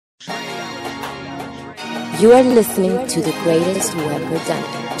You are listening to the greatest who ever done it.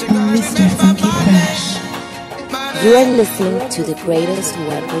 Mr. Funky Fresh. You are listening to the greatest who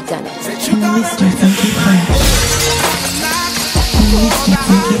ever done it. Mr. Funky Fresh. Mr.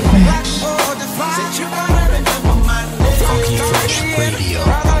 Funky Fresh. Funky Fresh Radio.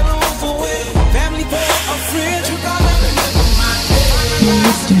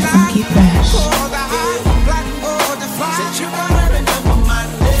 Mr. Funky Fresh.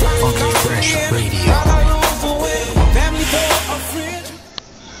 Funky Fresh Radio.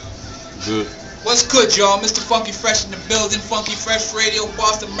 Good. What's good, y'all? Mr. Funky Fresh in the building. Funky Fresh Radio,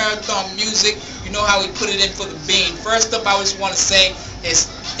 Boston Marathon Music. You know how we put it in for the bean. First up, I just want to say it's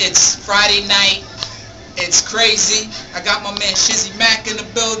Friday night. It's crazy. I got my man Shizzy Mac in the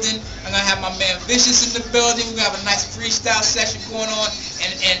building. I'm gonna have my man Vicious in the building. We're gonna have a nice freestyle session going on.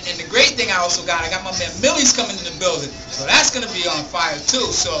 And the great thing I got my man MILLYZ coming in the building. So that's gonna be on fire too.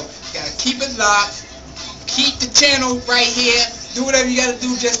 So you gotta keep it locked. Keep the channel right here. Do whatever you gotta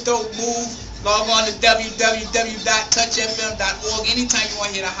do, just don't move. Log on to www.touchfm.org anytime you want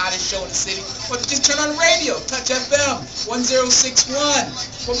to hear the hottest show in the city. Or just turn on the radio, Touch FM 1061.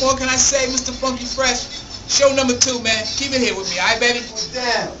 What more can I say, Mr. Funky Fresh? Show number 2, man. Keep it here with me, alright, baby? What's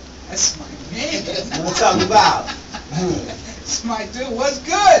down? That's my man. What I'm talking about? That's my dude. What's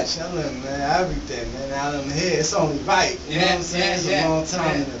good? Chillin', man. Everything, man. Out in here, it's only right. You know what I'm saying? It's a long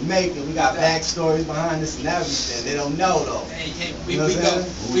time in the making. We got backstories behind this and everything. They don't know though. Hey, we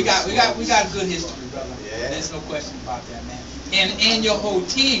got a good history, brother. Yeah. There's no question about that, man. And your whole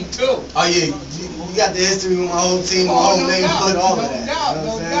team too. Oh yeah, you got the history with my whole team, my whole neighborhood, all of that.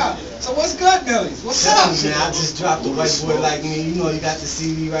 No doubt. So what's good, MILLYZ? What's up? Man, I just dropped a White Boy Like Me. You know, you got the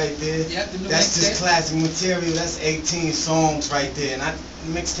CD right there. Yep, the new that's just mixtape. classic material. That's 18 songs right there. Not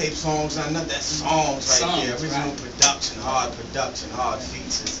mixtape songs, not nothing. That's songs right there. Original production, hard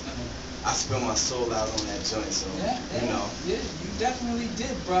features. I spill my soul out on that joint, so you know. Yeah, you definitely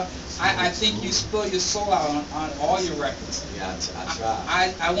did, bro. I think you spill your soul out on all your records. Yeah, I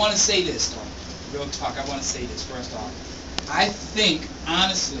try. I want to say this, though. Real talk, I want to say this first off. I think,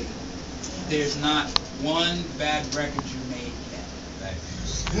 honestly, there's not one bad record you made yet.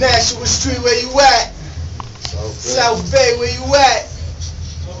 Nashua Street, where you at? South Bay, where you at?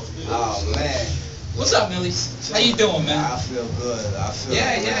 Oh, man. What's up, MILLYZ? How you doing, man? I feel good.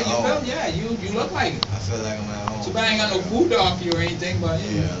 You look like it. I feel like I'm at home. Too bad I ain't got no food off you or anything, but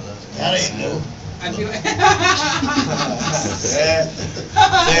yeah. That ain't new. I feel like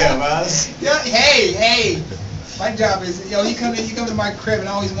Damn, man. Yeah, hey. My job is, he come to my crib and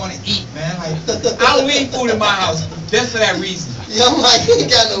I always want to eat, man. Like, I don't eat food in my house just for that reason. Yo, like, you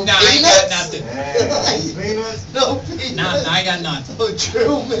ain't got no Nah, I ain't peanuts? got nothing. Peanuts? No peanuts. Nah, I ain't got nothing. No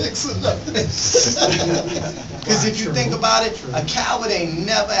trail mix or nothing. Because if you think about it, a coward ain't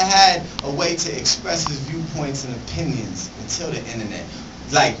never had a way to express his viewpoints and opinions until the internet.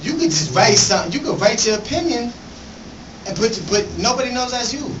 Like, you could just write something, you could write your opinion, and but nobody knows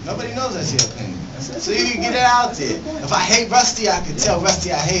that's you. Nobody knows that's your opinion. So you can get it out there. If I hate Rusty, I can tell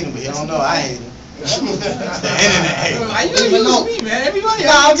Rusty I hate him, but he don't know I hate him. The internet hate him. You don't even know me, man. Everybody.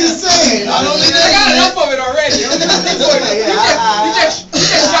 No, I'm just saying. I don't need I got enough of it already. You just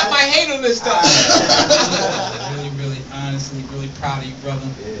shot my hate on this stuff. Really, honestly, really proud of you, brother.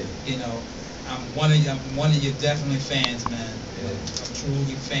 You know, I'm one of your definitely fans, man. I'm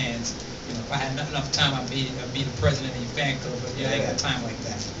truly fans. You know, if I had not enough time, I'd be the president of your fan club. But I ain't got time like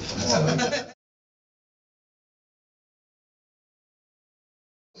that.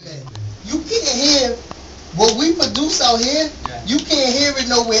 You can't hear what we produce out here. Yeah. You can't hear it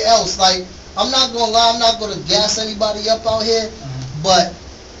nowhere else. Like, I'm not gonna lie, I'm not gonna gas anybody up out here. But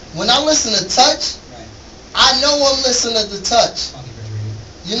when I listen to Touch, I know I'm listening to Touch.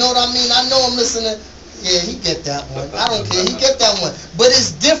 You know what I mean? I know I'm listening. Yeah, he get that one. I don't care. He get that one. But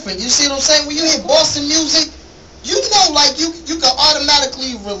it's different. You see what I'm saying? When you hear Boston music, you know, like, you can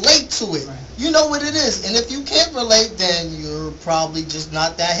automatically relate to it. You know what it is. And if you can't relate, then you're probably just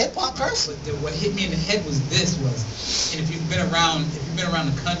not that hip-hop person. But what hit me in the head was and if you've been around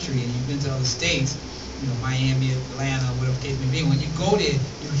the country and you've been to other states, you know, Miami, Atlanta, whatever the case may be, when you go there,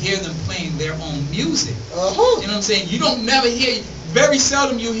 you hear them playing their own music. You know what I'm saying? You don't never hear, very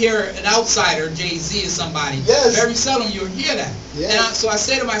seldom you hear an outsider, Jay-Z or somebody. Yes. Very seldom you'll hear that. Yes. And so I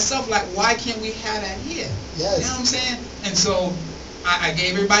say to myself, like, why can't we have that here? Yes. You know what I'm saying? And so I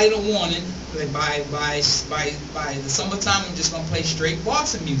gave everybody the warning, like by the summertime, I'm just gonna play straight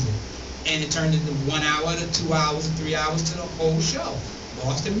Boston music. And it turned into 1 hour to 2 hours to 3 hours to the whole show.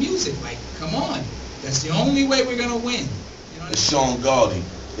 Boston music, like, come on. That's the only way we're gonna win. You know, It's Sean Gardy.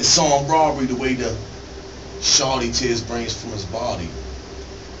 It's on robbery the way the Shawty tears brains from his body.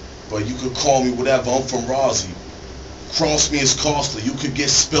 but you could call me whatever. I'm from Rossi. Cross me is costly. You could get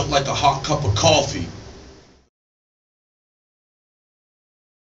spilt like a hot cup of coffee.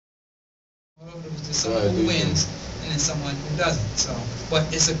 There's someone who wins and then someone who doesn't. So, but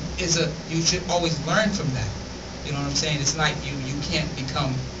it's a you should always learn from that. You know what I'm saying? It's like you can't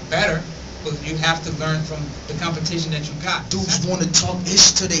become better, but you have to learn from the competition that you got. Dudes wanna talk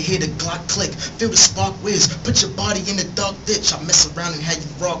ish till they hear the Glock click. Feel the spark whiz, put your body in the dark ditch. I mess around and have you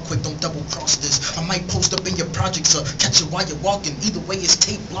raw quick, don't double cross this. I might post up in your projects or catch you while you're walking. Either way it's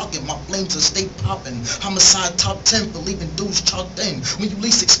tape blocking, my flames will stay popping. Homicide top 10 for leaving dudes chalked in. When you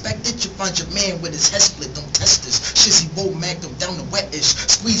least expect it, you find your man with his head split. Don't test this. Shizzy roll magnum down the wet-ish.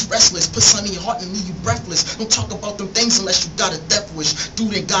 Squeeze restless, put sun in your heart and leave you breathless. Don't talk about them things unless you got a death wish.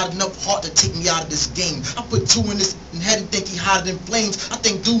 Dude ain't got enough heart to take me out of this game. I put two in his head and think he hotter than flames. I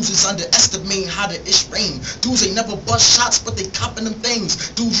think dudes is underestimating how the ish rain. Dudes ain't never bust shots, but they copping them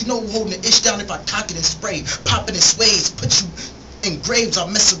things. Dudes, you know holding the ish down if I cock it and spray. Popping in sways, put you in graves. I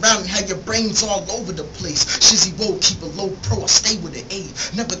mess around and have your brains all over the place. Shizzy roll, keep a low pro, I stay with an A.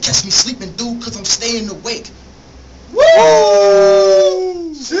 Never catch me sleeping, dude, cause I'm staying awake.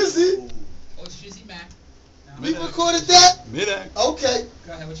 Woo! Shizzy. Oh, it's Shizzy Mac. We recorded that? Mid-act. Okay.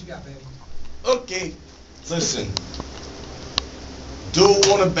 Go ahead, what you got, baby? Okay. Listen. Dude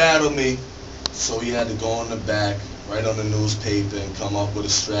wanna battle me, so he had to go on the back, write on the newspaper, and come up with a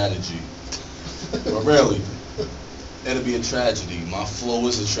strategy. But really, it'll be a tragedy. My flow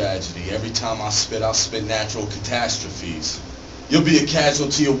is a tragedy. Every time I spit natural catastrophes. You'll be a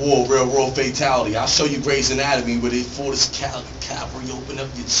casualty of war, real world fatality. I'll show you Grey's Anatomy where they for this cavalry open up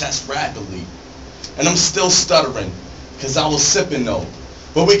your chest rapidly. And I'm still stuttering, cause I was sipping though.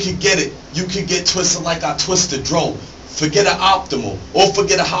 But we could get it. You could get twisted like I twisted dro. Forget an optimal, or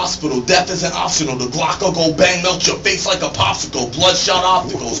forget a hospital. Death isn't optional. The Glock will go bang, melt your face like a popsicle. Bloodshot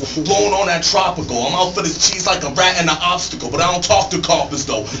opticals, blown on that tropical. I'm out for this cheese like a rat in an obstacle. But I don't talk to coffins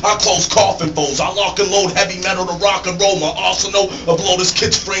though. I close coffin foes. I lock and load heavy metal to rock and roll. My arsenal will blow this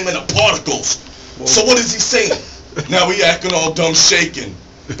kid's frame into particles. So what is he saying? Now he acting all dumb shaking.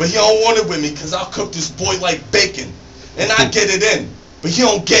 But he don't want it with me, cause I'll cook this boy like bacon. And I get it in. But he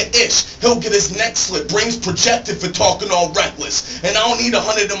don't get ish. He'll get his neck slit, brains projected for talking all reckless. And I don't need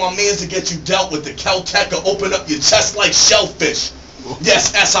 100 of my mans to get you dealt with. The Caltech will open up your chest like shellfish.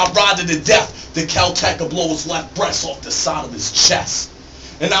 Yes, as I ride to the death, the Caltech will blow his left breast off the side of his chest.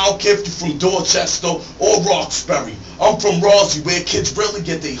 And I don't care if you're from Dorchester or Roxbury. I'm from Rossi, where kids really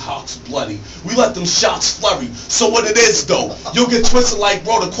get their hocks bloody. We let them shots flurry. So what it is though, you'll get twisted like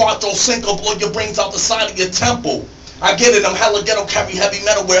Rota Quattro Cinco, blow your brains out the side of your temple. I get it, I'm hella ghetto, carry heavy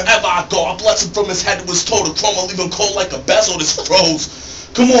metal wherever I go. I bless him from his head to his toe, the chrome will leave him cold like a bezel, this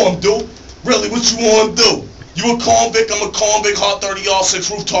froze. Come on, dude, really, what you wanna do? You a convict, I'm a convict, hot 30 all 6,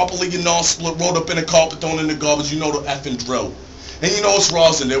 rooftop, a league non-split, rolled up in a carpet, thrown in the garbage, you know the effing drill. And you know it's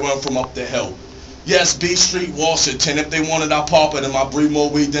Rosin, they went from up the hill. Yes, B Street, Washington, if they wanted, I pop it, and I breathe more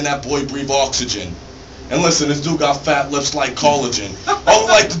weed than that boy breathe oxygen. And listen, this dude got fat lips like collagen. All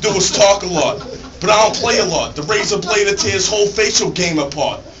I like to do is talk a lot, but I don't play a lot. The razor blade will tear his whole facial game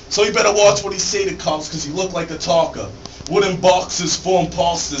apart. So you better watch what he say to cops, cause he look like a talker. Wooden boxes, form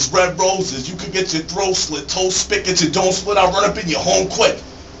pastors, red roses. You could get your throat slit, toes spigots, and don't split. I'll run up in your home quick.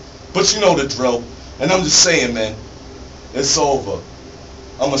 But you know the drill. And I'm just saying, man, it's over.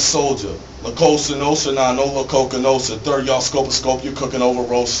 I'm a soldier. La Cosa Nostra, nah, no La Coca Nostra. Third y'all scope a scope, you cooking over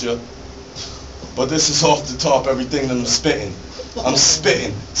roast ya. But this is off the top, everything that I'm spitting. I'm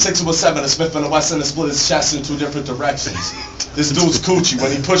spitting. 6 with 7, a Smith and a Wesson, and split his chest in 2 different directions. This dude's coochie.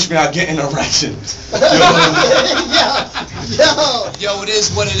 When he pushed me, I get an erection. Yo, it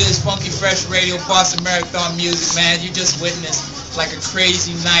is what it is. Funky Fresh Radio, Boston Marathon Music, man. You just witnessed like a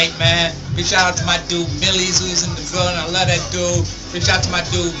crazy night, man. Big shout out to my dude MILLYZ, who's in the building. I love that dude. Big shout out to my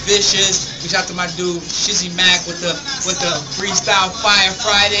dude Vicious. Big shout out to my dude Shizzy Mac with the Freestyle Fire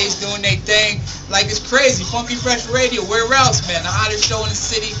Fridays doing their thing. Like, it's crazy. Funky Fresh Radio. Where else, man? The hottest show in the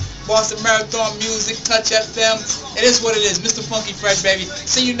city. Boston Marathon Music, Touch FM. It is what it is. Mr. Funky Fresh, baby.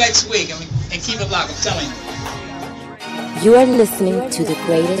 See you next week. And keep it locked. I'm telling you. You are listening to the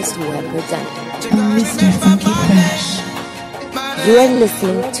greatest who ever done it. Mr. Funky Fresh. You are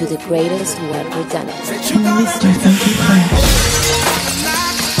listening to the greatest who ever done it. Mr. Funky Fresh.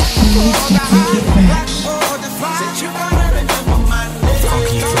 Mr. Funky Fresh.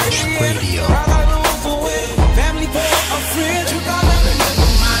 Funky Fresh Radio.